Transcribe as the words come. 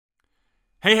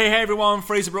Hey everyone,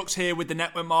 Fraser Brooks here with the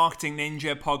Network Marketing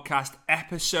Ninja podcast,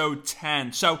 episode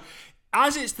 10. So,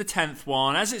 as it's the 10th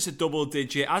one, as it's a double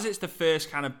digit, as it's the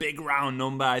first kind of big round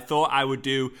number, I thought I would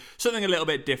do something a little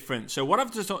bit different. So what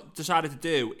I've just decided to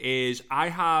do is I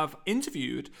have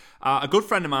interviewed a good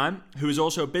friend of mine who is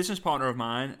also a business partner of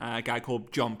mine, a guy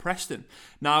called John Preston.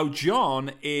 Now,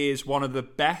 John is one of the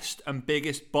best and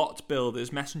biggest bot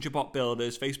builders, messenger bot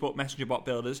builders, Facebook messenger bot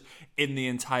builders in the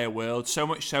entire world. So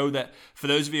much so that for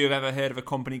those of you who have ever heard of a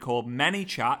company called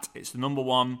ManyChat, it's the number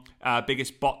one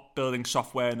biggest bot building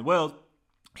software in the world.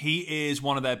 He is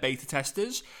one of their beta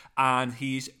testers, and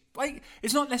he's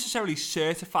it's not necessarily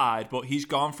certified, but he's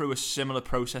gone through a similar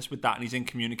process with that, and he's in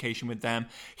communication with them.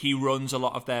 He runs a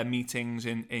lot of their meetings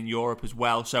in Europe as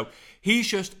well. So he's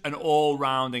just an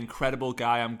all-round incredible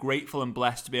guy. I'm grateful and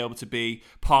blessed to be able to be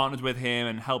partnered with him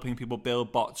and helping people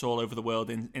build bots all over the world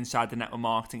inside the network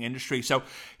marketing industry. So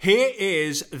here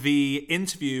is the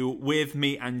interview with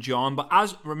me and John. But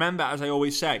remember, as I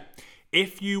always say,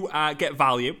 if you get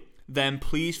value, then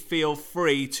please feel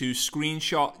free to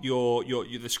screenshot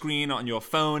the screen on your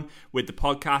phone with the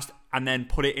podcast and then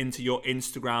put it into your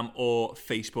Instagram or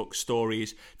Facebook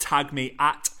stories. Tag me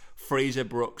at Fraser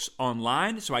Brooks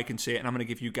Online so I can see it, and I'm going to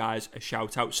give you guys a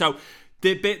shout out. So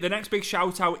the next big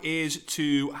shout out is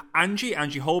to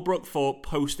Angie Holbrook for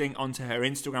posting onto her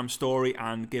Instagram story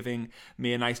and giving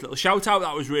me a nice little shout out.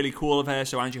 That was really cool of her.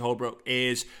 So Angie Holbrook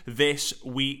is this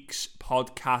week's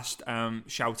podcast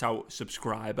shout out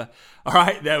subscriber. All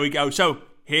right, there we go. So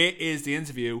here is the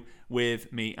interview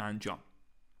with me and John.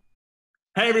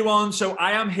 Hey everyone, so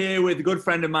I am here with a good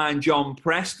friend of mine, John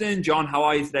Preston. John, how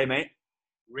are you today, mate?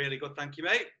 Really good, thank you,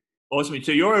 mate. Awesome.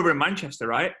 So you're over in Manchester,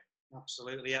 right?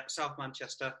 Absolutely, yeah. South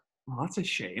Manchester. Oh, that's a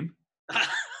shame.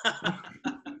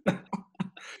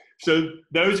 So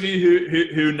those of you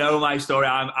who know my story,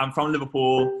 I'm from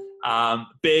Liverpool,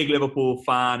 big Liverpool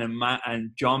fan,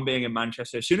 and John being in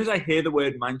Manchester. As soon as I hear the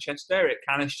word Manchester, it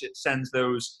kind of sends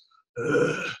those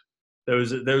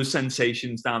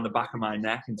sensations down the back of my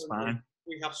neck and spine.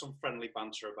 We have some friendly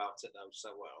banter about it, though.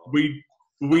 So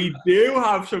we do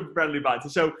have some friendly banter.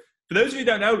 So for those of you who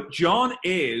don't know, John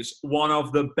is one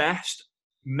of the best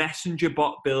messenger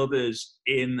bot builders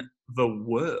in the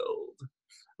world,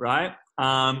 right?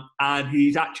 And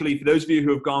he's actually, for those of you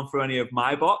who have gone through any of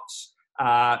my bots,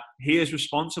 he is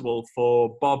responsible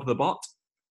for Bob the Bot.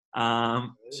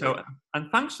 So, and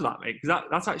thanks for that, mate, because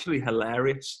that's actually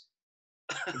hilarious.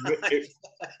 that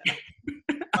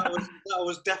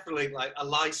was definitely like a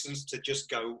license to just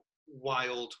go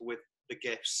wild with the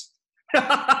GIFs.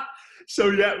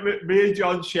 So yeah, me and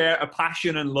John share a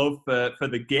passion and love for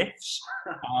the GIFs.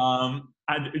 And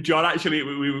John, actually,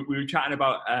 we were chatting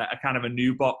about a kind of a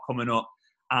new bot coming up,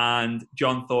 and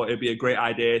John thought it'd be a great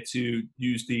idea to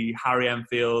use the Harry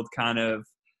Enfield kind of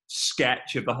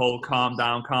sketch of the whole calm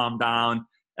down,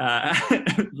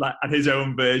 and his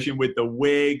own version with the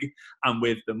wig and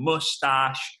with the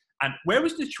mustache. And where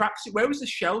was the tracksuit? Where was the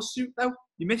shell suit though?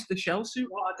 You missed the shell suit.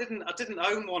 Well, I didn't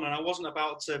own one, and I wasn't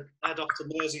about to head off to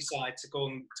Merseyside to go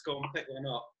and pick one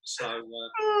up. So.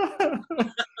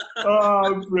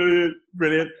 Oh,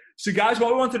 brilliant! So, guys,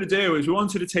 what we wanted to do is we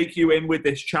wanted to take you in with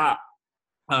this chat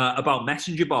about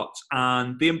messenger bots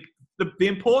and the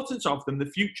importance of them, the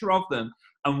future of them,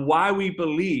 and why we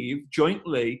believe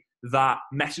jointly that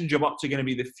messenger bots are going to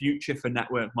be the future for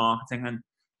network marketing. And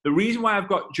the reason why I've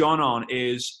got John on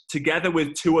is, together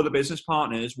with two other business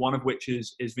partners, one of which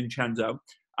is Vincenzo,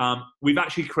 we've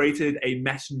actually created a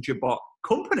messenger bot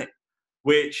company,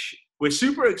 which we're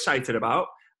super excited about.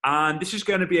 And this is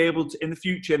going to be able to, in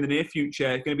the near future,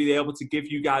 going to be able to give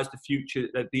you guys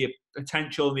the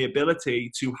potential and the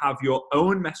ability to have your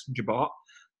own messenger bot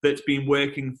that's been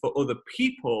working for other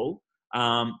people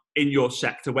in your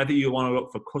sector, whether you want to look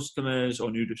for customers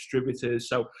or new distributors.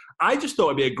 So I just thought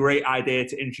it'd be a great idea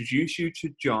to introduce you to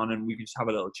John, and we can just have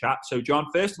a little chat. So John,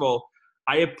 first of all,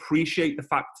 I appreciate the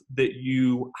fact that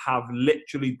you have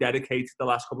literally dedicated the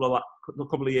last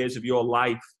couple of years of your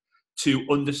life to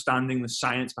understanding the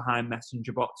science behind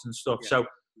messenger bots and stuff. Yeah. So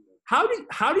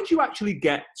how did you actually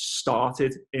get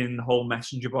started in the whole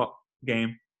messenger bot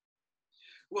game?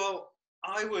 Well,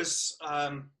 I was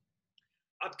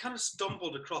I'd kind of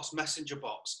stumbled across messenger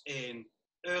bots in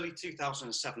early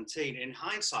 2017. In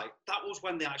hindsight, that was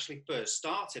when they actually first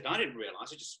started. I didn't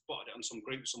realise. I just spotted it on some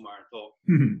group somewhere and thought,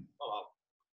 oh,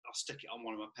 I'll stick it on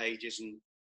one of my pages, and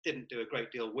didn't do a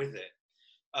great deal with it.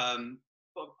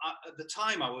 But at the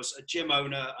time, I was a gym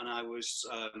owner, and I was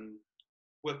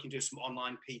doing some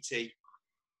online PT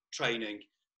training,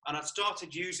 and I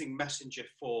started using Messenger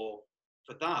for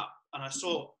that. And I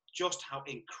saw just how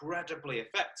incredibly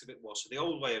effective it was. So the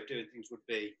old way of doing things would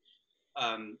be,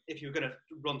 if you were going to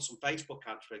run some Facebook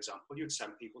ads, for example, you'd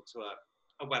send people to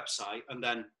a website, and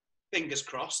then fingers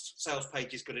crossed, sales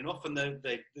page is good enough, and then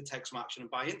they take some action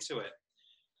and buy into it.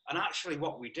 And actually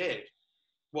what we did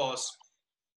was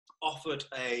offered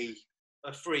a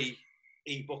free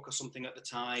ebook or something at the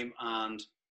time, and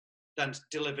then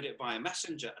delivered it via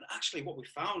Messenger. And actually what we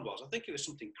found was, I think it was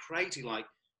something crazy, like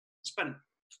spent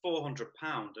 £400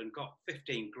 and got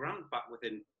 15 grand back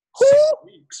within 6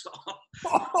 weeks.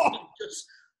 Just,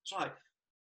 it's like,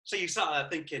 so you sat there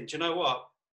thinking, do you know what?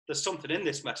 There's something in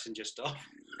this Messenger stuff.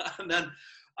 And then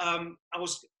I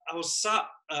was sat,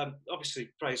 obviously,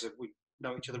 Fraser, we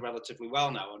know each other relatively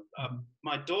well now, and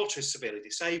my daughter is severely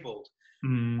disabled.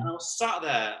 And I was sat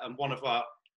there, and one of our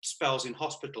spells in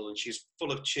hospital, and she's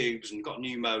full of tubes and got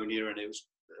pneumonia, and it was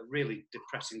a really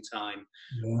depressing time.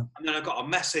 Yeah. And then I got a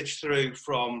message through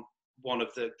from one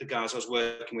of the guys I was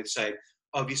working with saying,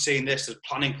 oh, have you seen this? There's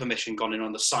planning permission gone in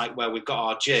on the site where we've got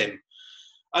our gym.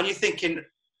 And you're thinking,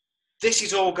 this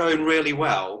is all going really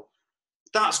well.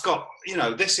 That's got,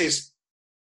 this is,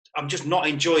 I'm just not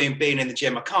enjoying being in the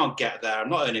gym. I can't get there. I'm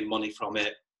not earning money from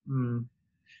it.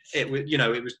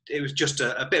 It was just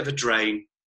a bit of a drain.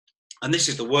 And this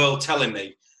is the world telling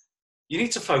me, you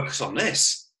need to focus on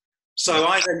this. So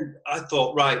I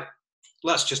thought, right,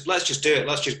 let's just do it.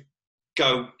 Let's just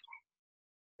go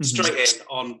straight in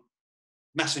on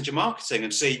Messenger marketing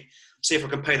and see if I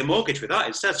can pay the mortgage with that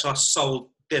instead. So I sold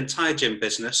the entire gym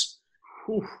business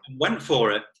and went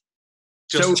for it.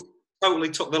 Just totally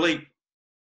took the leap.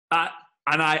 And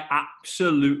I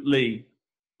absolutely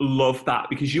love that,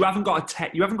 because you haven't got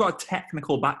a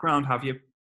technical background, have you?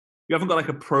 You haven't got like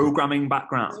a programming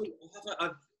background. I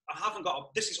haven't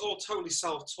got. This is all totally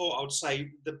self-taught. I would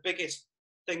say the biggest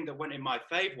thing that went in my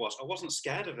favour was I wasn't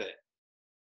scared of it.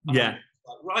 Yeah.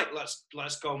 Right.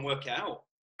 Let's go and work it out.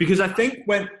 Because I think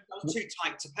when I was too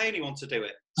tight to pay anyone to do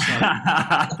it. So.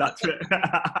 That's it.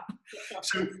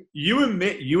 So you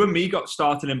and me got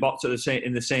started in bots at the same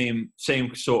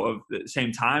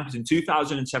time, because in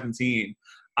 2017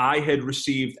 I had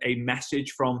received a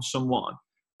message from someone.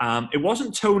 It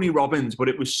wasn't Tony Robbins, but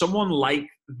it was someone like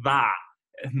that.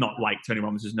 Not like Tony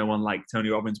Robbins, there's no one like Tony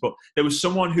Robbins, but there was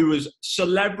someone who was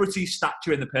celebrity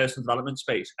stature in the personal development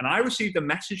space. And I received a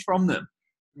message from them.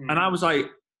 And I was like,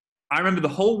 I remember the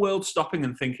whole world stopping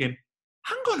and thinking,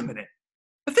 hang on a minute,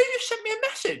 have they just sent me a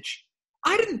message?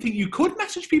 I didn't think you could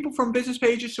message people from business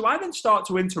pages. So I then start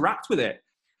to interact with it.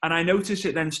 And I noticed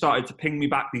it then started to ping me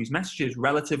back these messages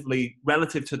relative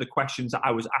to the questions that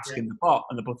I was asking the bot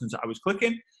and the buttons that I was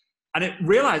clicking. And it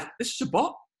realized this is a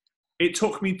bot. It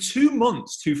took me 2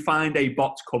 months to find a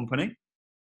bot company.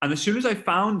 And as soon as I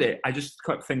found it, I just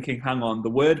kept thinking, hang on, the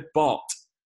word bot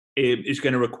is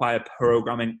going to require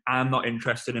programming. I'm not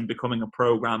interested in becoming a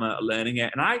programmer or learning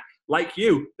it. And I, like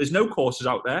you, there's no courses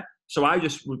out there. So I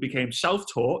just became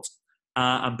self-taught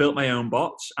and built my own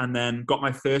bots, and then got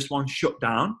my first one shut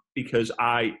down because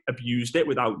I abused it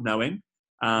without knowing.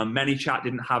 ManyChat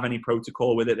didn't have any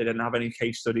protocol with it. They didn't have any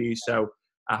case studies. So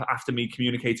after me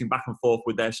communicating back and forth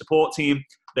with their support team,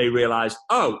 they realized,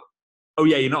 oh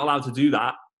yeah, you're not allowed to do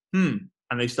that.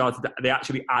 And they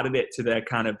actually added it to their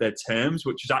terms,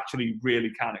 which is actually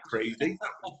really kind of crazy.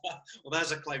 Well,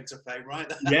 there's a claim to fame, right?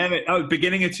 Yeah,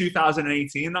 beginning of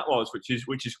 2018 that was,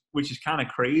 which is kind of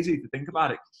crazy to think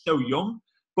about it. So young,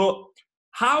 but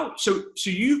how? So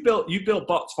you built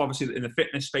bots obviously in the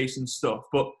fitness space and stuff.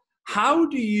 But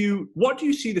what do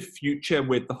you see the future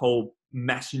with the whole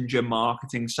messenger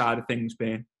marketing side of things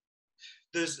being?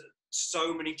 There's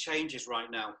so many changes right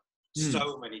now,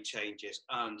 so many changes,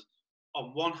 and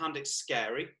on one hand, it's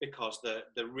scary because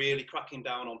they're really cracking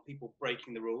down on people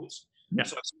breaking the rules. Yeah.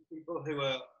 So people who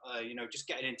are, just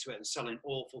getting into it and selling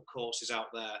awful courses out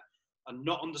there and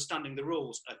not understanding the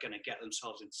rules are going to get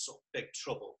themselves into sort of big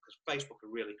trouble, because Facebook are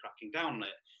really cracking down on it.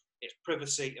 It's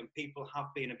privacy, and people have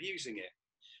been abusing it.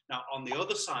 Now, on the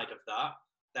other side of that,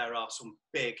 there are some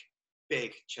big,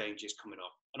 big changes coming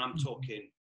up. And I'm talking,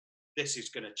 this is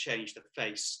going to change the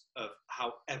face of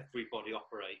how everybody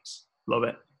operates. Love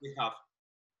it. We have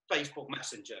Facebook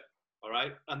Messenger, all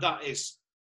right? And that is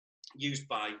used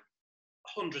by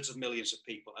hundreds of millions of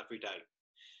people every day.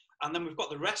 And then we've got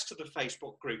the rest of the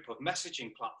Facebook group of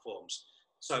messaging platforms.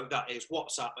 So that is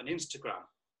WhatsApp and Instagram.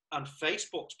 And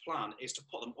Facebook's plan is to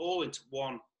put them all into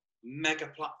one mega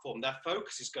platform. Their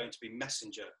focus is going to be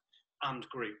Messenger and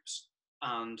groups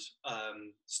and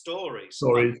stories.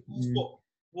 Facebook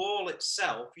wall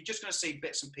itself, you're just going to see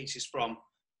bits and pieces from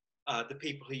the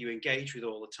people who you engage with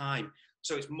all the time.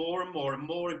 So it's more and more and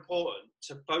more important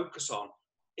to focus on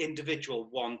individual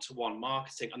one-to-one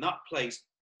marketing, and that plays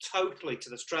totally to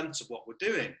the strengths of what we're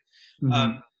doing.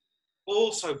 Mm-hmm.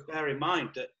 Also, bear in mind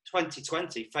that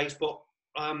 2020, Facebook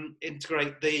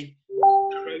integrate their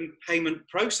own payment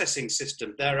processing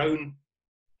system, their own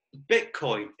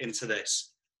Bitcoin into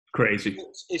this. Crazy.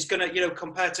 It's going to,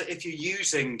 compared to if you're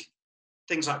using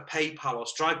things like PayPal or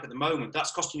Stripe at the moment,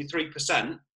 that's costing you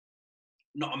 3%.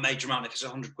 Not a major amount if it's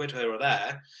 100 quid here or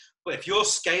there. But if you're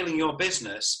scaling your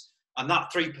business and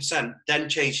that 3% then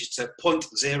changes to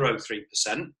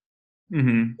 0.03%,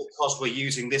 because we're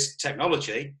using this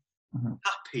technology,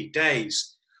 happy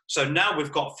days. So now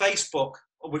we've got Facebook,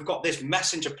 we've got this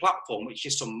Messenger platform, which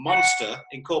is some monster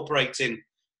incorporating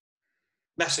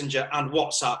Messenger and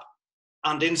WhatsApp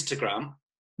and Instagram.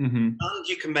 And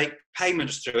you can make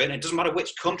payments through it. And it doesn't matter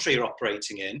which country you're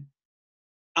operating in.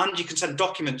 And you can send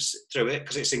documents through it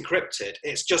because it's encrypted.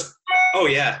 It's just, oh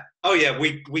yeah,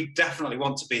 we definitely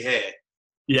want to be here.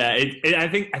 Yeah, I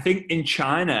think in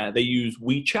China they use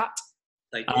WeChat.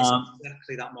 They use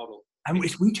exactly that model. And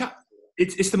it's WeChat.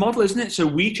 It's the model, isn't it? So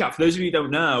WeChat, for those of you who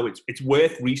don't know, it's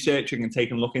worth researching and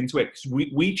taking a look into it.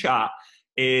 Because WeChat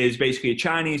is basically a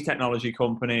Chinese technology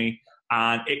company,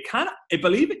 and I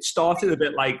believe it started a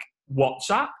bit like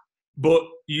WhatsApp, but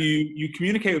you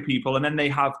communicate with people, and then they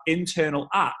have internal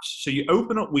apps. So you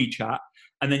open up WeChat,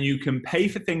 and then you can pay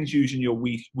for things using your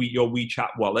WeChat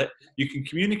wallet. You can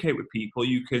communicate with people.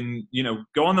 You can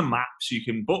go on the maps. You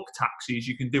can book taxis.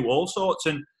 You can do all sorts.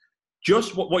 And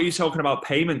just what you're talking about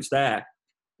payments there.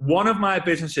 One of my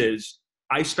businesses,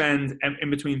 I spend in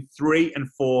between £3,000 and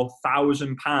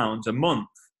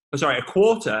 £4,000 a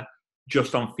quarter,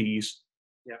 just on fees.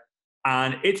 Yeah.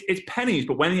 And it's pennies,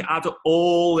 but when you add up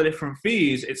all the different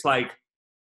fees, it's like,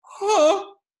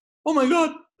 oh my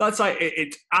God. That's like,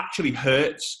 it actually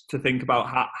hurts to think about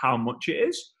how much it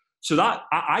is. So that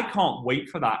I can't wait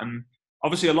for that. And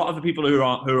obviously a lot of the people who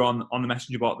are on the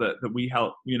Messenger bot that we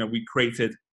help, we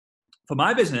created for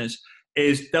my business,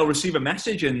 is they'll receive a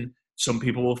message and some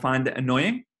people will find it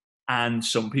annoying and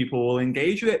some people will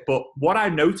engage with it. But what I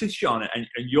noticed, John, and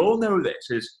you'll know this,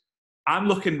 is I'm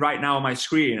looking right now on my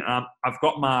screen and I've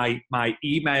got my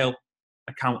email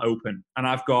account open and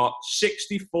I've got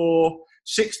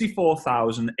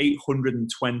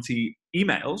 64,820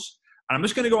 emails. And I'm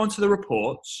just going to go onto the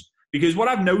reports, because what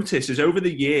I've noticed is over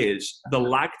the years, the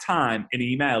lag time in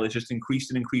email is just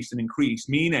increased and increased and increased,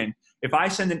 meaning if I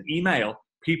send an email,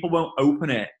 people won't open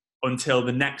it until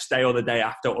the next day or the day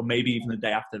after, or maybe even the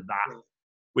day after that,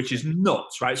 which is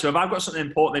nuts, right? So if I've got something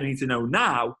important they need to know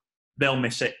now, they'll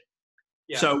miss it.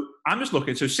 Yeah. So I'm just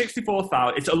looking. So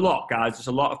 64,000, it's a lot, guys. There's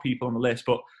a lot of people on the list,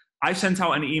 but I sent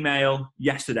out an email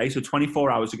yesterday, so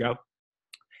 24 hours ago.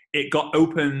 It got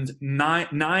opened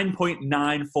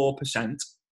 9.94%,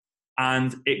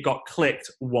 and it got clicked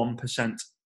 1%.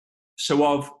 So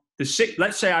of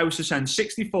let's say I was to send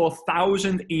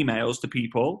 64,000 emails to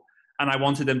people, and I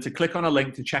wanted them to click on a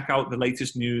link to check out the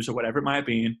latest news or whatever it might have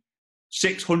been,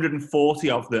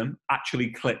 640 of them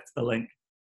actually clicked the link.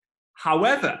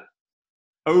 However,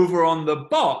 over on the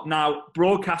bot, now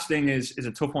broadcasting is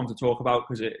a tough one to talk about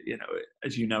because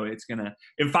it's gonna.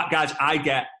 In fact, guys, I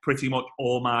get pretty much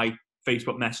all my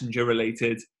Facebook Messenger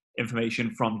related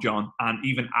information from John, and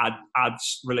even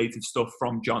ads related stuff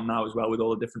from John now as well, with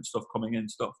all the different stuff coming in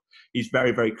stuff. He's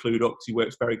very, very clued up because he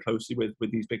works very closely with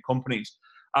these big companies.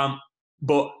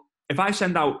 But if I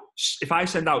send out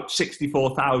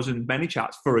 64,000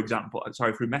 ManyChats, for example,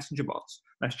 through Messenger bots,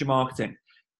 Messenger marketing,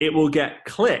 it will get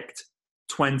clicked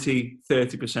 20,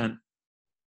 30%,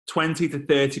 20 to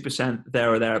 30%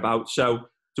 there or thereabouts. So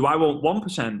do I want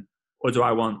 1% or do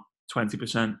I want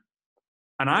 20%?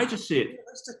 And I just see it.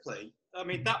 Realistically, I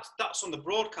mean, that's on the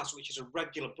broadcast, which is a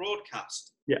regular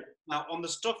broadcast. Yeah. Now, on the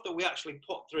stuff that we actually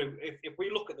put through, if we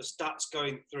look at the stats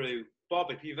going through,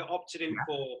 Bob, if you've opted in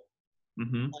for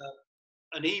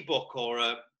an ebook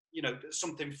or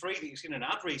something free that you've seen an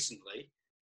ad recently,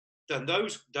 then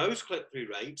those click-through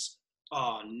rates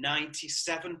are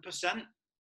 97%. 97%.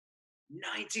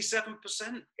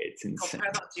 It's insane.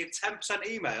 Compare that to your 10%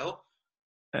 email.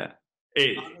 Yeah.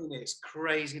 It's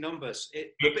crazy numbers.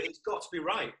 But it's got to be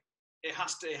right. It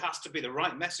has to be the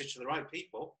right message to the right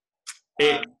people.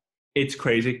 It's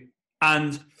crazy.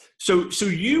 And so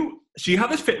you have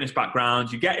this fitness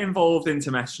background. You get involved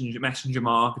into messenger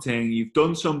marketing. You've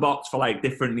done some bots for like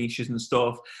different niches and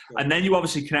stuff. Yeah. And then you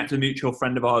obviously connect with a mutual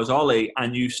friend of ours, Ollie,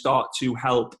 and you start to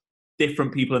help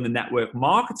different people in the network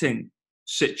marketing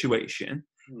situation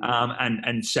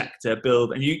and sector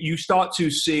build. And you start to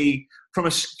see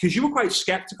because you were quite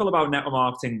skeptical about network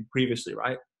marketing previously,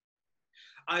 right?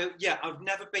 I've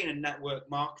never been a network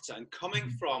marketer, and coming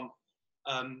from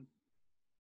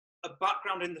a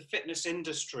background in the fitness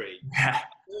industry,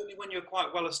 certainly when you're quite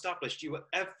well established, you were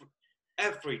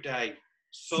every day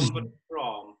somebody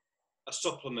from a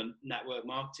supplement network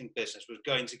marketing business was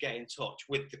going to get in touch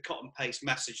with the cut and paste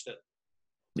message that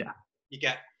you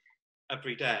get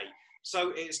every day.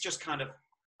 So it's just kind of,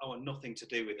 I want nothing to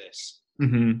do with this.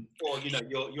 Or, you know,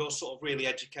 you're sort of really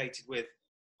educated with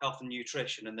health and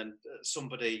nutrition, and then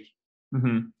somebody's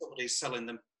selling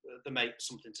them the mate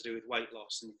something to do with weight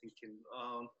loss, and you're thinking,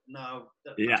 oh no,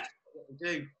 that's not what we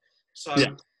do. So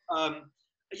I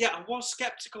was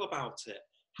skeptical about it.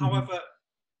 However,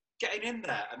 getting in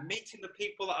there and meeting the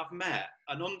people that I've met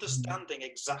and understanding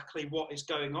exactly what is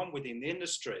going on within the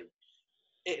industry,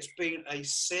 it's been a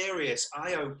serious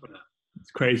eye-opener.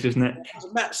 It's crazy, isn't it?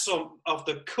 I've met some of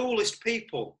the coolest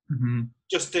people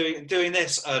just doing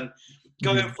this, and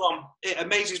going from, it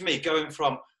amazes me, going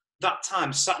from that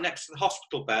time sat next to the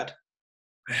hospital bed,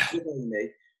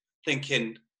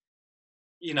 thinking,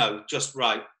 you know, just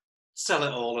right, sell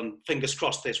it all and fingers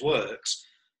crossed this works,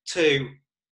 to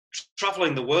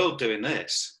traveling the world doing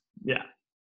this.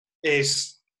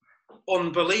 Is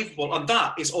unbelievable. And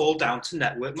that is all down to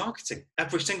network marketing,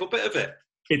 every single bit of it.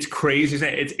 It's crazy, isn't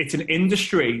it? It's an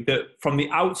industry that from the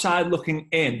outside looking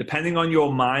in, depending on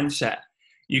your mindset,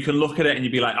 you can look at it and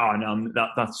you'd be like, oh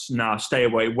no, stay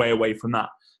way away from that.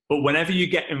 But whenever you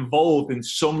get involved in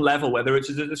some level, whether it's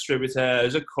as a distributor,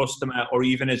 as a customer, or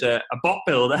even as a bot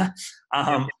builder,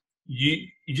 you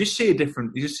just see a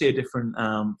different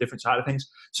side of things.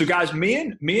 So guys, me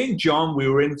and John, we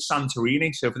were in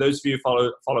Santorini. So for those of you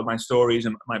who followed my stories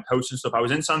and my posts and stuff, I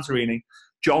was in Santorini.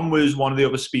 John was one of the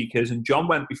other speakers, and John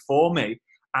went before me,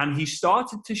 and he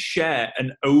started to share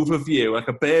an overview, like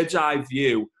a bird's eye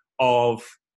view of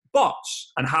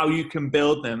bots and how you can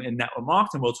build them in network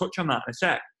marketing. We'll touch on that in a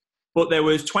sec. But there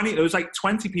was like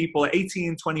 20 people,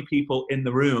 18, 20 people in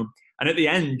the room. And at the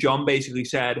end, John basically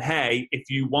said, hey, if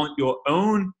you want your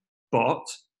own bot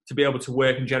to be able to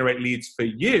work and generate leads for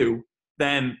you,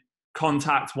 then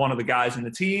contact one of the guys in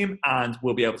the team and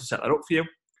we'll be able to set that up for you.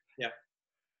 Yeah.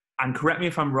 And correct me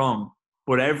if I'm wrong,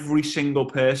 but every single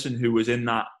person who was in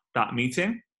that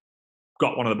meeting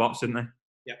got one of the bots, didn't they?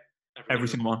 Yeah. Every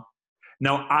single one.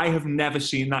 Now, I have never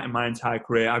seen that in my entire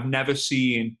career. I've never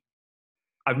seen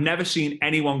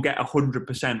anyone get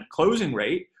 100% closing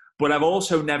rate, but I've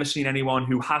also never seen anyone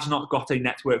who has not got a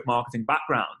network marketing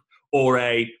background or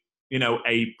a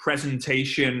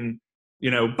presentation,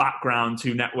 background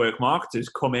to network marketers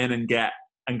come in and get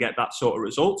that sort of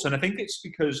results. And I think it's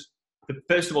because,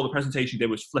 first of all, the presentation you did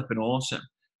was flipping awesome,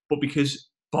 but because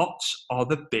bots are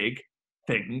the big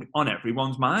thing on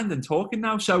everyone's mind and talking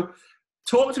now. So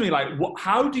talk to me,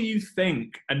 how do you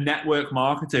think a network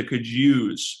marketer could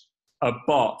use a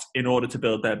bot in order to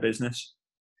build their business?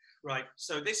 Right.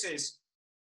 So this is,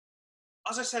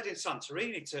 as I said in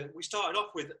Santorini, we started off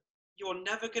with, you're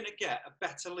never going to get a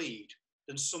better lead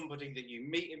than somebody that you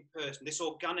meet in person. This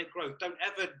organic growth, don't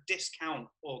ever discount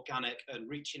organic and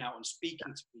reaching out and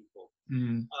speaking to people.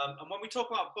 And when we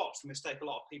talk about bots, the mistake a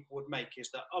lot of people would make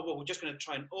is that, we're just going to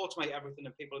try and automate everything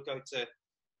and people will go to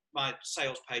my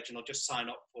sales page and they'll just sign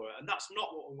up for it. And that's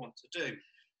not what we want to do.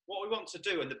 What we want to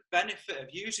do, and the benefit of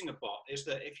using a bot, is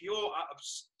that if you're at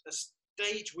a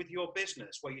stage with your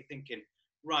business where you're thinking,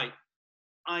 right,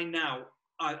 I know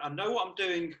what I'm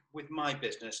doing with my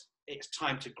business, it's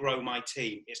time to grow my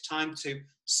team, it's time to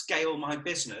scale my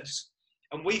business.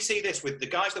 And we see this with the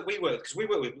guys that we work with, because we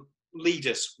work with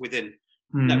leaders within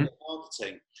network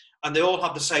marketing, and they all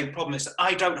have the same problem. It's that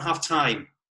I don't have time.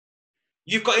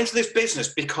 You've got into this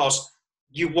business because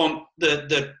you want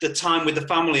the time with the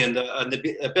family and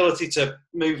the ability to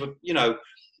move,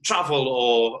 travel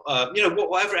or,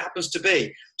 whatever it happens to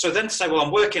be. So then to say, well,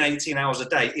 I'm working 18 hours a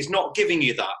day is not giving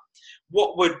you that.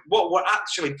 What we're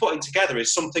actually putting together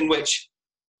is something which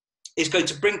is going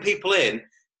to bring people in,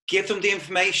 give them the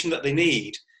information that they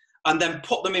need, and then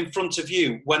put them in front of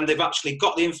you when they've actually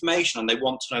got the information and they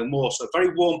want to know more. So a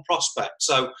very warm prospect.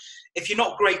 So if you're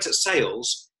not great at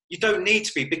sales, you don't need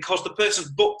to be, because the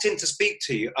person's booked in to speak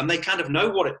to you and they kind of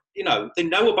know they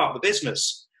know about the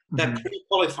business. They're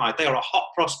pre-qualified. They are a hot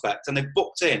prospect and they're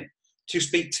booked in to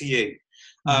speak to you.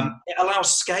 It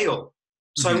allows scale.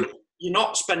 So you're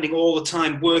not spending all the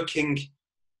time working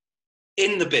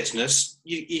in the business.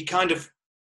 You're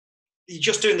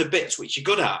just doing the bits which you're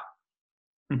good at.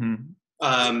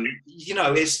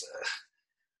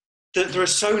 There are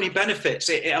so many benefits.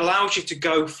 It allows you to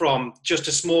go from just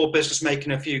a small business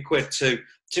making a few quid to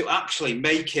actually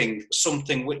making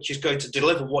something which is going to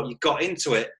deliver what you got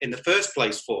into it in the first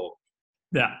place for.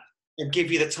 Yeah. And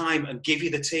give you the time and give you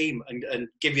the team and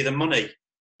give you the money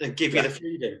and give you the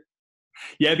freedom.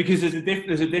 Yeah, because there's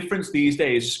a difference these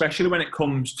days, especially when it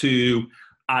comes to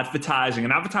advertising.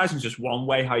 And advertising is just one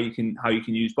way how you can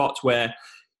use bots. Where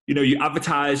you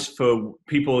advertise for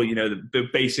people, the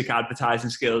basic advertising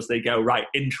skills. They go, right,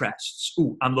 interests.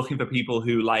 Ooh, I'm looking for people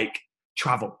who like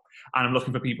travel, and I'm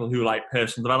looking for people who like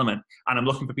personal development, and I'm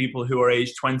looking for people who are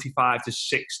aged 25 to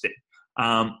 60,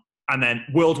 and then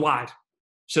worldwide.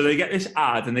 So they get this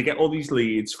ad and they get all these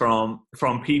leads from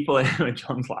people.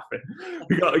 John's laughing.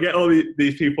 We get all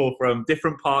these people from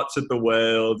different parts of the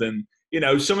world, and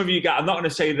some of you guys, I'm not going to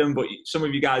say them, but some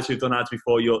of you guys who've done ads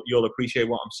before, you'll appreciate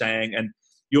what I'm saying, and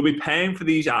you'll be paying for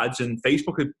these ads, and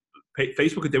Facebook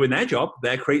are doing their job.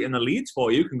 They're creating the leads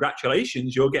for you.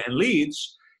 Congratulations, you're getting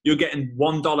leads. You're getting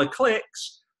 $1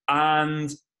 clicks,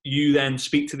 and you then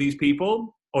speak to these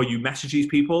people, or you message these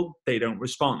people. They don't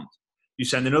respond. You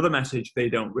send another message, they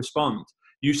don't respond.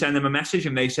 You send them a message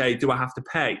and they say, do I have to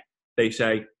pay? They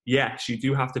say, yes, you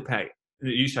do have to pay.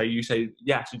 You say,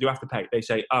 yes, you do have to pay. They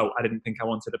say, oh, I didn't think I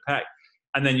wanted to pay.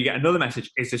 And then you get another message,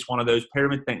 is this one of those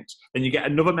pyramid things? Then you get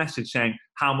another message saying,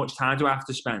 how much time do I have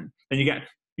to spend? Then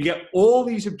you get all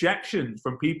these objections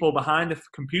from people behind the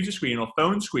computer screen or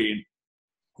phone screen.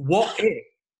 What if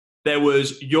there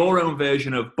was your own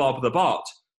version of Bob the Bot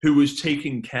who was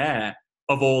taking care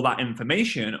of all that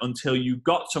information until you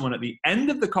got someone at the end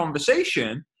of the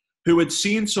conversation who had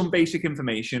seen some basic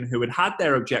information, who had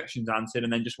their objections answered,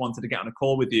 and then just wanted to get on a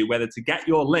call with you, whether to get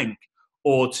your link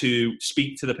or to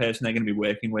speak to the person they're going to be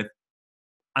working with.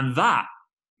 And that,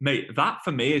 mate, that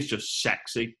for me is just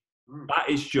sexy. That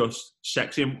is just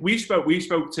sexy. And we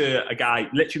spoke to a guy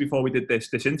literally before we did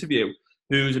this interview,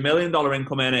 who's $1 million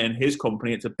income earner in his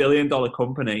company. It's $1 billion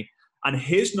company. And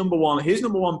his number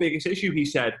one biggest issue, he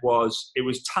said, was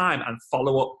time and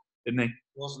follow up, didn't he?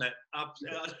 Wasn't it?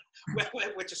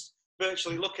 We're just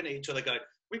virtually looking at each other going,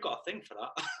 we've got a thing for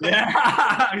that.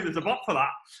 Yeah, there's a bot for that,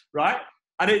 right?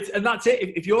 And that's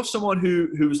it. If you're someone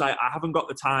who's like, I haven't got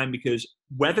the time, because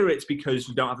whether it's because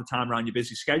you don't have the time around your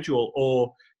busy schedule,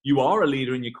 or you are a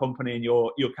leader in your company and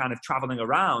you're kind of traveling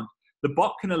around, the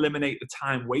bot can eliminate the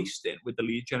time wasted with the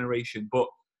lead generation. But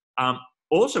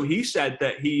also, he said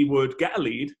that he would get a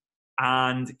lead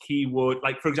and he would,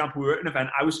 like, for example, we were at an event,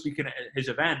 I was speaking at his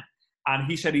event, and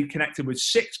he said he connected with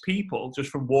 6 people just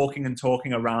from walking and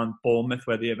talking around Bournemouth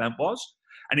where the event was.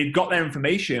 And he'd got their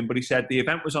information, but he said the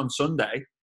event was on Sunday,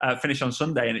 finished on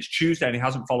Sunday, and it's Tuesday, and he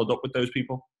hasn't followed up with those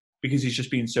people because he's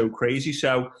just been so crazy.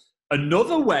 So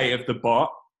another way of the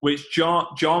bot, which John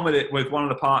with one of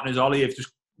the partners, Ollie, have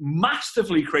just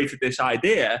massively created this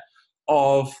idea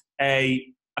of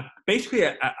basically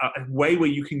a way where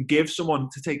you can get someone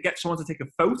to take a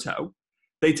photo.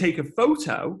 They take a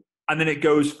photo and then it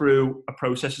goes through a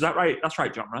process. Is that right? That's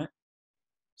right, John, right?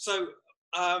 So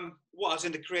what, as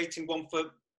in creating one for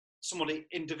somebody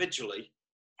individually?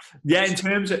 Yeah, in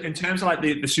terms of like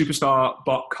the superstar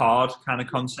bot card kind of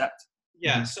concept.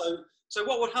 Yeah. Mm-hmm. So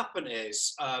what would happen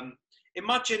is,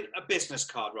 imagine a business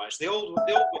card, right? So the old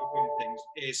way of doing things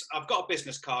is, I've got a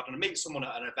business card and I meet someone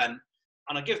at an event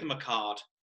and I give them a card,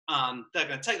 and they're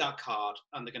going to take that card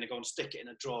and they're going to go and stick it in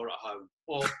a drawer at home,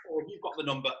 or you've got the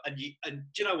number and do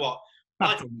you know what?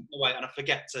 I put them away and I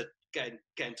forget to get in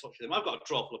touch with them. I've got a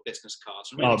drawer full of business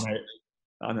cards. Really mate.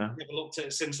 I know. I've never looked at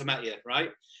it since I met you, right?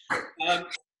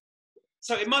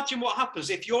 So imagine what happens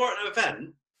if you're at an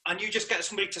event and you just get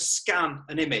somebody to scan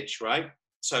an image, right?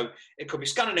 So it could be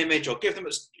scan an image, or give them,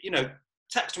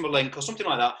 text them a link or something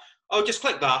like that. Oh, just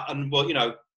click that and we'll,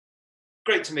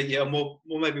 great to meet you, and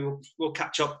we'll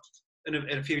catch up in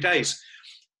a few days.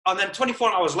 And then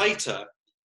 24 hours later,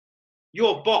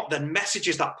 your bot then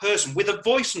messages that person with a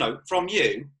voice note from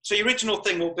you. So your original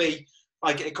thing will be,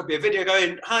 like, it could be a video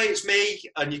going, "Hi, it's me,"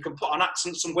 and you can put on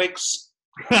accents and wigs.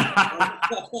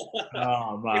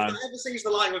 Oh man! If it ever sees the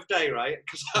light of day, right?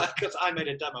 Because I made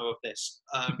a demo of this.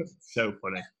 So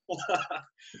funny.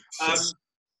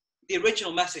 The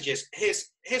original message is,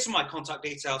 here's my contact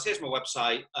details. Here's my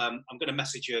website. I'm going to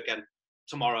message you again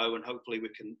tomorrow, and hopefully we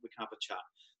can have a chat.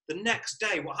 The next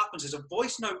day, what happens is a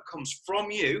voice note comes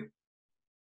from you,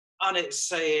 and it's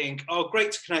saying, "Oh,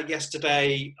 great to connect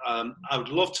yesterday. I would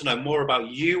love to know more about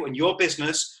you and your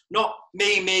business. Not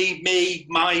me,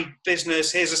 my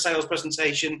business. Here's a sales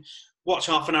presentation. Watch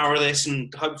half an hour of this,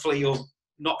 and hopefully you'll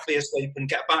not be asleep and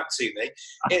get back to me."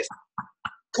 It's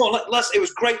cool. It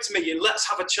was great to meet you. Let's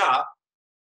have a chat.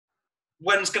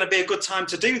 When's going to be a good time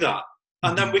to do that?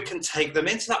 And then we can take them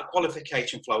into that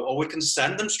qualification flow, or we can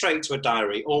send them straight to a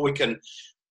diary, or we can.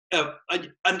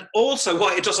 And also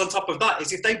what it does on top of that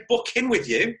is, if they book in with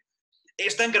you,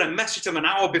 it's then going to message them an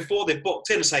hour before they've booked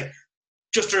in and say,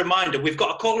 just a reminder, we've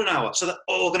got a call in an hour, so they're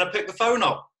all going to pick the phone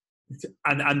up.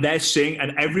 And they're seeing,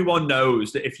 and everyone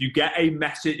knows that if you get a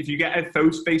message, if you get a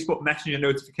Facebook Messenger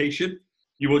notification,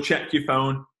 you will check your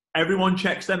phone. Everyone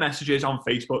checks their messages on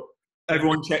Facebook.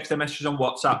 Everyone checks their messages on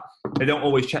WhatsApp. They don't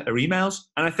always check their emails.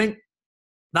 And I think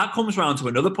that comes around to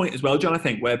another point as well, John, I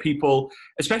think, where people,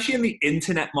 especially in the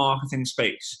internet marketing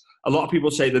space, a lot of people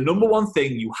say the number one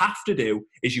thing you have to do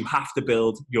is you have to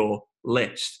build your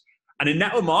list. And in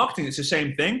network marketing, it's the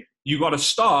same thing. You got to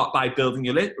start by building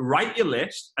your list, write your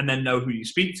list, and then know who you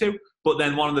speak to. But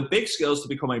then one of the big skills to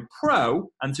become a pro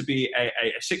and to be a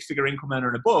six-figure income earner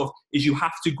and above is you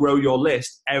have to grow your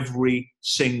list every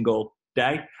single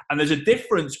day. And there's a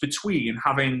difference between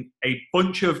having a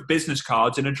bunch of business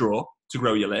cards in a drawer to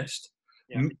grow your list,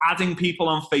 adding people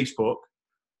on Facebook,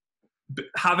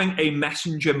 having a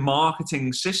messenger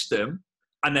marketing system,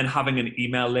 and then having an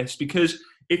email list. Because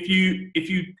if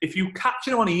you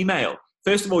capture them on email,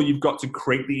 first of all, you've got to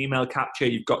create the email capture,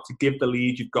 you've got to give the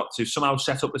lead, you've got to somehow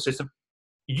set up the system.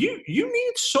 You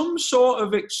need some sort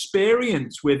of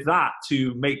experience with that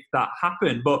to make that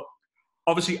happen. But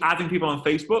obviously adding people on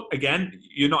Facebook, again,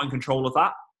 you're not in control of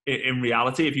that. In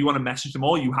reality, if you want to message them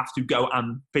all, you have to go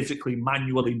and physically,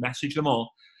 manually message them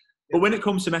all. But when it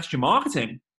comes to messenger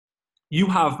marketing, you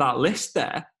have that list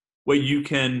there where you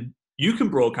can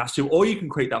broadcast to, or you can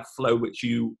create that flow, which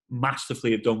you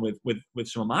masterfully have done with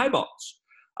some of my bots.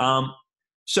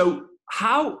 So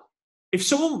if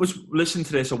someone was listening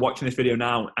to this or watching this video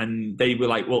now and they were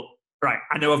like, well, right,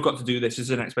 I know I've got to do this as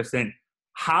the next best thing,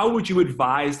 how would you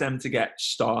advise them to get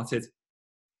started?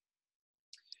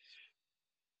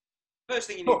 First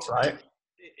thing you need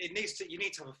to you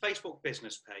need to have a Facebook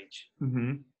business page.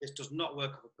 Mm-hmm. This does not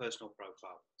work with a personal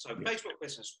profile. So Facebook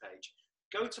business page,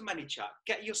 go to ManyChat,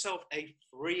 get yourself a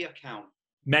free account.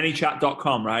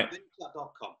 ManyChat.com, right?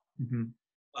 ManyChat.com.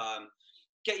 Mm-hmm.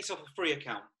 Get yourself a free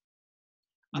account.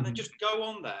 And then just go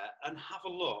on there and have a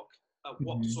look at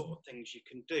what sort of things you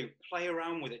can do. Play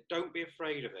around with it. Don't be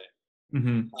afraid of it.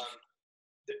 Mm-hmm.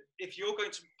 If you're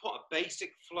going to put a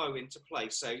basic flow into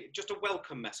place, say just a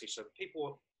welcome message, so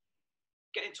people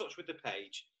get in touch with the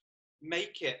page,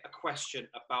 make it a question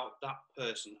about that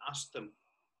person. Ask them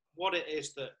what it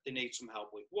is that they need some help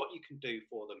with, what you can do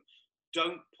for them.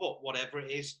 Don't put whatever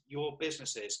it is your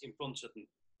business is in front of them.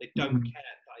 They don't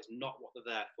care. That is not what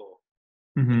they're there for.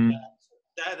 Mm-hmm.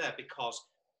 They're there because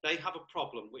they have a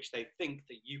problem which they think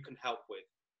that you can help with.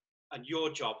 And your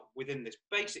job within this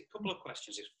basic couple of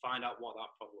questions is find out what that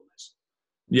problem is.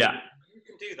 Yeah. You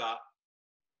can do that.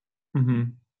 Mm-hmm.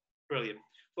 Brilliant.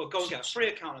 Well, go and get a free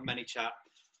account on ManyChat.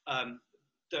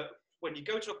 When you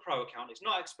go to a pro account, it's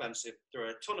not expensive. There are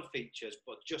a ton of features,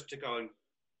 but just to go and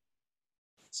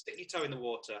stick your toe in the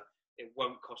water, it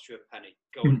won't cost you a penny.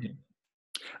 Go and do it.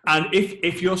 And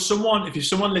if you're someone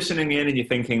listening in and you're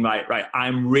thinking, right,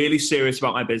 I'm really serious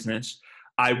about my business.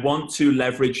 I want to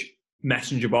leverage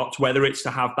messenger bots, whether it's to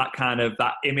have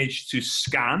that image to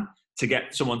scan to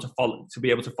get someone to be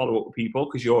able to follow up with people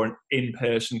because you're an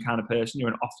in-person kind of person,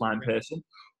 you're an offline person,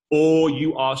 or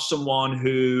you are someone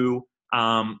who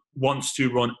wants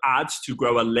to run ads to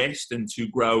grow a list and to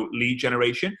grow lead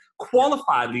generation,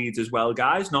 qualified leads as well,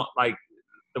 guys, not like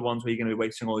the ones where you're going to be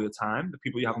wasting all your time, the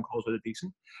people you have on calls with are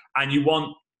decent, and you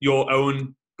want your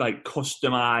own like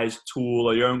customized tool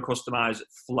or your own customized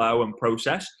flow and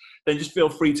process, then just feel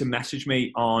free to message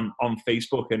me on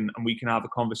Facebook and we can have a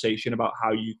conversation about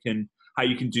how you can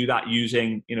do that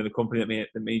using, the company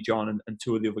that me, John, and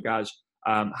two of the other guys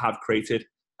have created.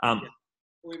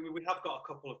 We have got a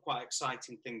couple of quite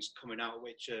exciting things coming out,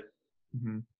 which I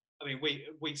mean, we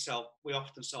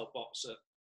often sell bots at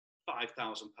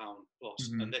 £5,000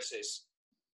 plus, and this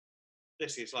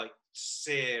is like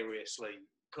seriously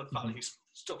good value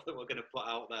stuff that we're going to put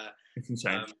out there. It's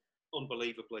insane,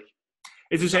 unbelievably.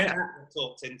 It's insane.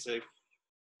 Talked into.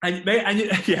 And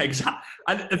yeah, exactly.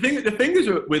 And the thing is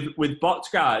with bots,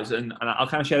 guys, and I'll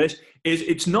kind of share this, is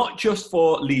it's not just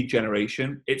for lead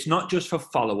generation. It's not just for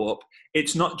follow-up.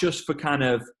 It's not just for kind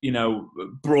of,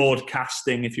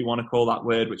 broadcasting, if you want to call that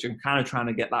word, which I'm kind of trying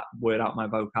to get that word out of my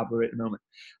vocabulary at the moment.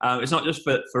 It's not just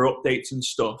for updates and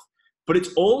stuff, but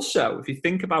it's also, if you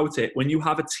think about it, when you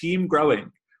have a team growing,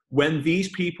 when these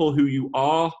people who you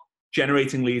are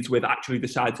generating leads with actually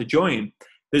decide to join,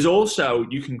 there's also,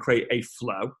 you can create a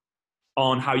flow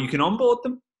on how you can onboard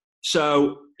them.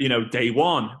 So, day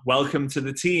one, welcome to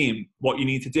the team. What you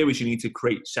need to do is you need to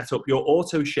set up your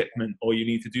auto shipment, or you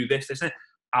need to do this, and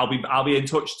I'll be in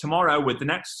touch tomorrow with the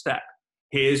next step.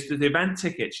 Here's the event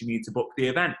tickets. You need to book the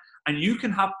event. And you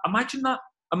can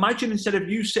imagine instead of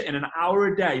you sitting an hour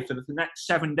a day for the next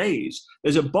 7 days,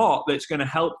 there's a bot that's going to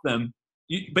help them.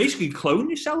 You basically clone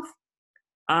yourself.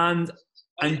 And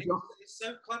it's it's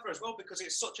so clever as well because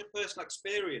it's such a personal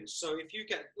experience. So if you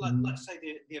get, let's say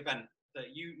the event that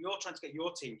you're trying to get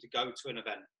your team to go to an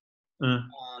event,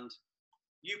 and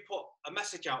you put a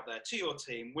message out there to your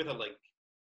team with a link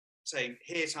saying,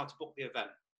 here's how to book the event.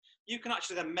 You can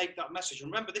actually then make that message.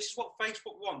 Remember, this is what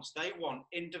Facebook wants. They want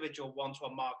individual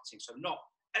one-to-one marketing. So not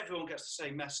everyone gets the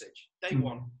same message. They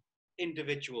want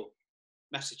individual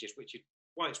messages, which is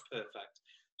why it's perfect.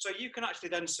 So you can actually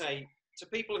then say to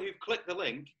people who've clicked the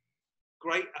link,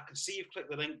 great, I can see you've clicked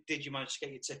the link. Did you manage to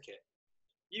get your ticket?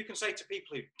 You can say to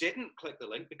people who didn't click the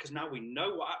link, because now we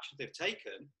know what action they've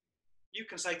taken, you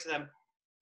can say to them,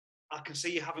 I can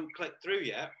see you haven't clicked through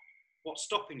yet. What's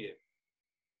stopping you?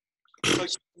 So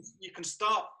you can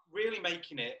start really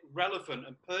making it relevant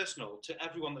and personal to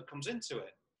everyone that comes into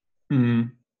it.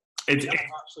 Without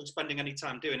actually spending any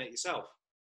time doing it yourself.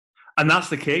 And that's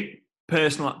the key,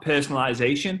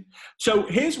 personalization. So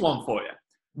here's one for you.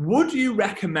 Would you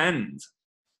recommend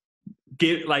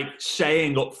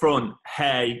saying up front,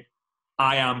 hey,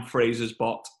 I am Fraser's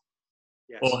bot?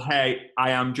 Yes. Or hey, I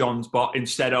am John's bot,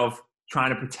 instead of trying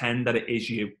to pretend that it is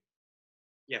you?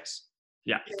 Yes.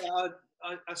 Yeah.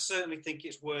 I certainly think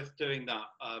it's worth doing that.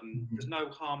 There's no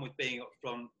harm with being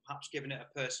upfront, perhaps giving it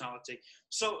a personality.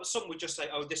 So some would just say,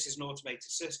 "Oh, this is an automated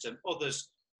system."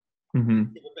 Others give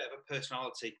a bit of a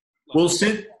personality. Well,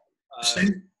 since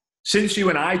you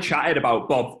and I chatted about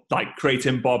Bob,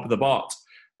 creating Bob the bot,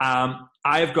 I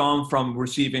have gone from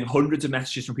receiving hundreds of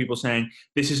messages from people saying,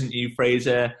 "This isn't you,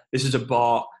 Fraser. This is a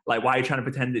bot. Why are you trying to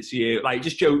pretend it's you?"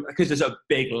 Just joke, because there's a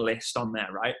big list on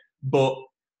there, right? But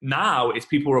now it's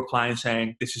people replying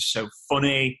saying, "This is so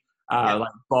funny.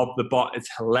 Bob the bot, it's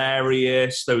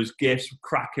hilarious. Those gifs were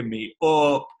cracking me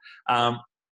up."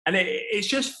 And it's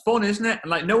just fun, isn't it?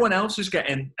 And no one else is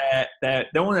getting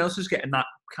no one else is getting that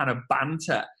kind of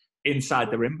banter inside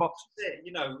their inbox.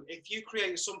 If you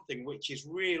create something which is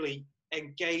really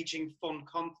engaging, fun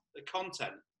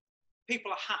content,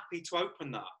 people are happy to open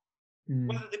that.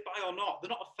 Whether they buy or not, they're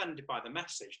not offended by the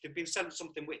message. They've been sent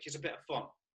something which is a bit of fun.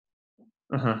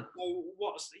 So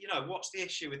what's the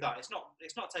issue with that? It's not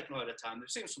taking a lot of time. They've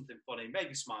seen something funny,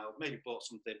 maybe smiled, maybe bought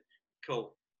something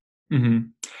cool.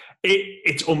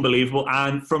 It's unbelievable.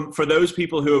 And for those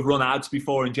people who have run ads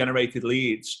before and generated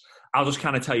leads, I'll just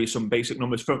kind of tell you some basic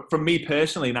numbers from me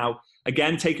personally. Now,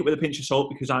 again, take it with a pinch of salt,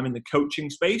 because I'm in the coaching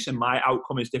space and my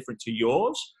outcome is different to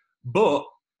yours. But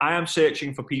I am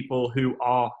searching for people who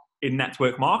are in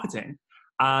network marketing.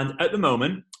 And at the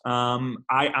moment,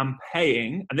 I am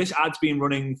paying, and this ad's been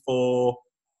running for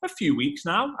a few weeks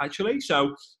now, actually.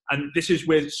 So, and this is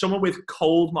with someone with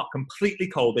cold, not completely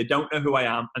cold. They don't know who I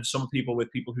am, and some people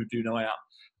with people who do know I am.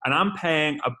 And I'm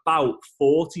paying about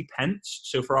 40 pence.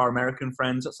 So for our American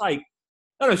friends, that's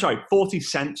 40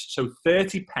 cents. So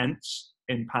 30 pence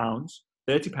in pounds,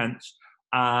 30 pence,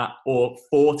 or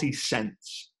 40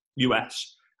 cents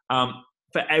US,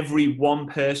 for every one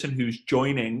person who's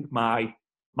joining my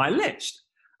list.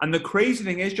 And the crazy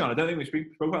thing is, John, I don't think we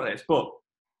spoke about this, but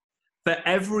for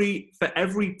every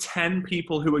 10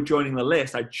 people who are joining the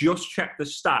list, I just checked the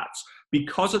stats.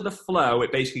 Because of the flow,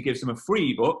 it basically gives them a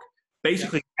free ebook.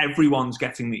 Basically, everyone's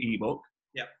getting the ebook.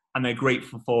 Yeah. And they're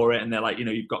grateful for it. And they're like,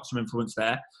 you've got some influence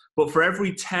there. But for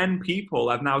every 10 people,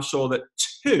 I've now saw that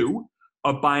 2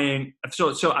 are buying.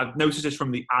 So I've noticed this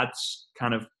from the ads,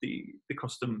 kind of the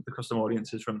custom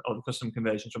audiences or the custom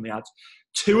conversions from the ads.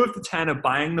 2 of the 10 are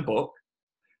buying the book.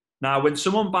 Now, when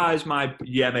someone buys my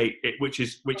which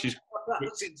is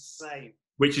that's insane.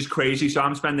 Which is crazy. So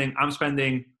I'm spending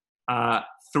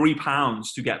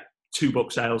 £3 to get 2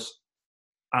 book sales,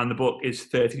 and the book is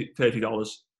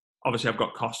 $30. Obviously, I've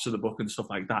got costs of the book and stuff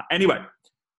like that. Anyway,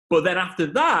 but then after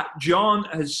that, John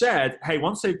has said, "Hey,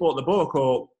 once they've bought the book,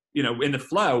 or in the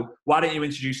flow, why don't you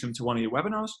introduce them to one of your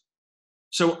webinars?"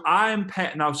 So I'm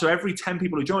paying now. So every 10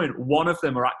 people who join, 1 of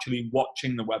them are actually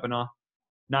watching the webinar.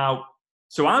 Now,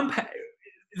 so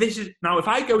now if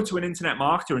I go to an internet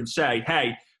marketer and say,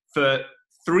 "Hey, for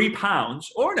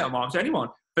 £3," or no marketer, anyone,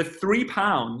 for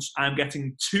 £3, I'm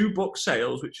getting 2 book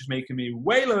sales, which is making me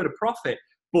way load of profit,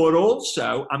 but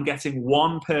also I'm getting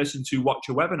 1 person to watch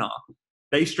a webinar.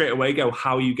 They straight away go,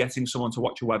 "How are you getting someone to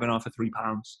watch a webinar for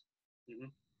 £3?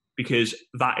 Because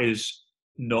that is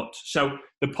nuts. So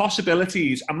the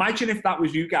possibilities, imagine if that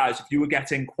was you guys, if you were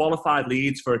getting qualified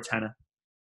leads for a tenner,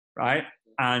 right?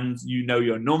 And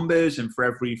your numbers, and for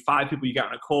every 5 people you get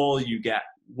on a call, you get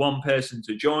 1 person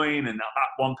to join, and that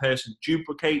 1 person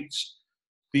duplicates.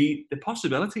 The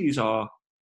possibilities are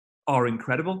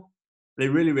incredible. They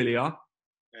really, really are.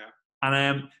 Yeah.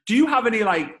 And do you have any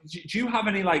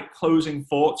closing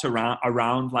thoughts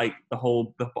around the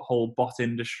whole bot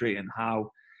industry, and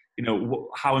how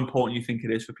how important you think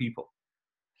it is for people?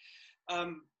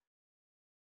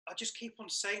 I just keep on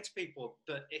saying to people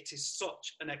that it is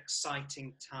such an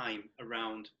exciting time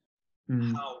around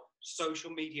how social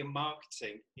media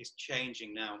marketing is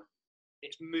changing now.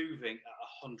 It's moving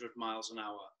at 100 miles an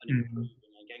hour and improving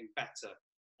and getting better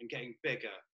and getting bigger.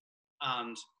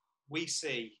 And we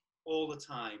see all the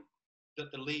time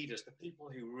that the leaders, the people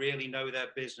who really know their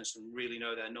business and really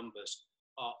know their numbers,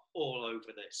 are all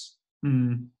over this.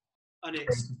 And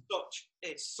it's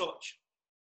such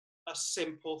a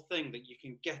simple thing that you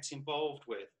can get involved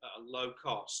with at a low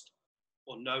cost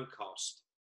or no cost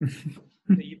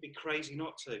that you'd be crazy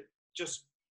not to. Just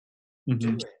do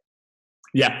it.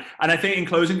 Yeah. And I think in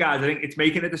closing, guys, I think it's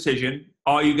making a decision.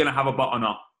 Are you going to have a bot or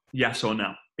not? Yes or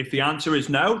no? If the answer is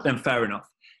no, then fair enough.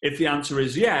 If the answer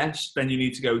is yes, then you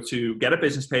need to go to get a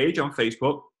business page on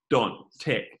Facebook. Done.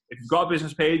 Tick. If you've got a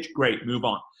business page, great. Move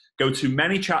on. Go to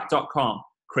manychat.com.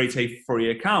 Create a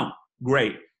free account.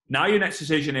 Great. Now your next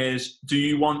decision is, do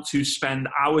you want to spend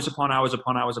hours upon hours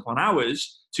upon hours upon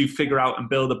hours to figure out and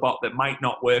build a bot that might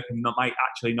not work and that might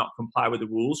actually not comply with the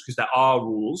rules? Because there are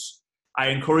rules. I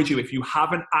encourage you, if you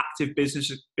have an active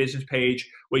business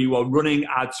page where you are running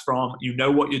ads from, you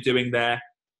know what you're doing there,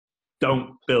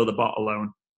 don't build a bot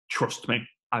alone. Trust me.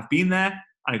 I've been there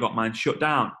and I got mine shut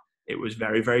down. It was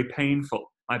very, very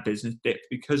painful. My business dipped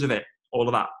because of it, all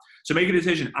of that. So make a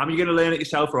decision. Am you going to learn it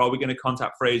yourself, or are we going to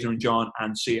contact Fraser and John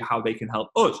and see how they can help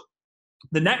us?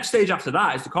 The next stage after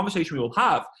that is the conversation we will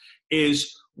have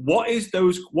is what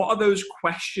are those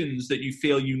questions that you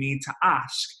feel you need to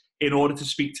ask in order to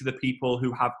speak to the people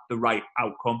who have the right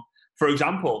outcome? For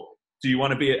example, do you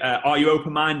want to be, are you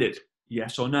open-minded?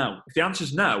 Yes or no? If the answer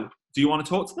is no, do you want to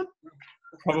talk to them?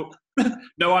 Probably.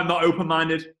 No, I'm not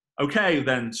open-minded. Okay,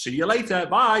 then see you later.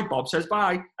 Bye. Bob says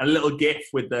bye. And a little gif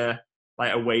with the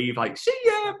a wave, like see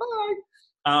ya,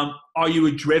 bye. Are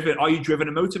you driven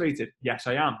and motivated? Yes,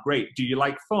 I am. Great. Do you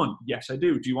like fun? Yes, I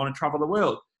do. Do you want to travel the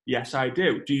world? Yes, I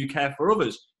do. Do you care for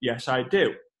others? Yes, I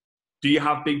do. Do you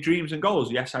have big dreams and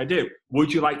goals? Yes, I do.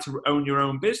 Would you like to own your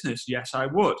own business? Yes, I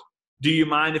would. Do you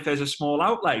mind if there's a small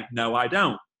outlay? No, I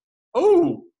don't.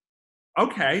 Oh,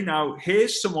 okay. Now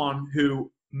here's someone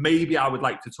who maybe I would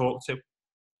like to talk to.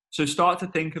 So start to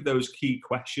think of those key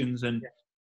questions and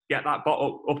get that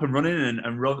bot up and running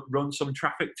and run some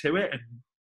traffic to it, and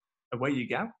away you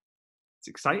go. It's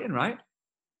exciting, right?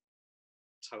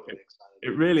 Totally exciting.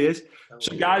 It really is. Totally.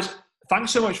 So guys,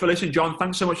 thanks so much for listening. John,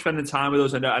 thanks so much for spending time with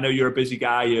us. I know you're a busy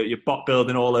guy. You're bot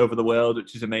building all over the world,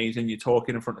 which is amazing. You're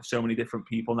talking in front of so many different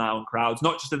people now and crowds,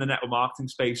 not just in the network marketing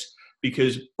space,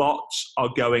 because bots are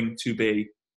going to be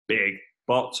big.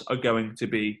 Bots are going to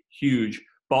be huge.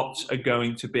 Bots are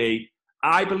going to be,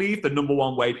 I believe, the number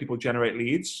one way people generate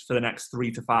leads for the next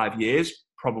 3 to 5 years,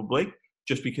 probably,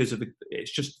 just because of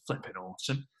it's just flipping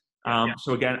awesome.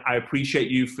 So again, I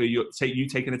appreciate you for you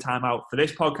taking the time out for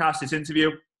this podcast, this interview.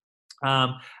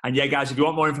 And yeah, guys, if you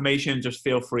want more information, just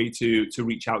feel free to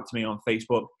reach out to me on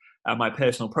Facebook, my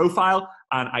personal profile,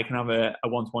 and I can have a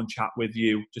one-to-one chat with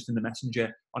you just in the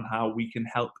messenger on how we can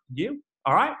help you.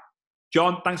 All right,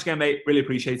 John, thanks again, mate. Really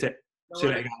appreciate it. See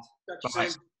you later, guys. Bye.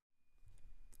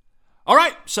 All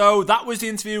right, so that was the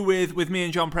interview with me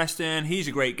and John Preston. He's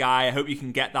a great guy. I hope you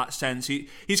can get that sense.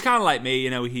 He's kind of like me,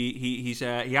 you know. He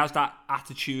has that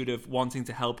attitude of wanting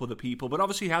to help other people, but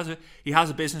obviously he has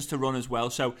a business to run as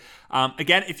well. So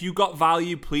again, if you got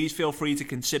value, please feel free to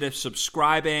consider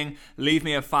subscribing. Leave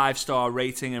me a 5-star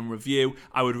rating and review.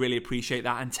 I would really appreciate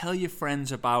that, and tell your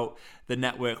friends about the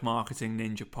Network Marketing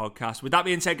Ninja podcast. With that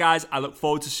being said, guys, I look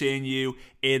forward to seeing you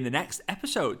in the next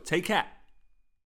episode. Take care.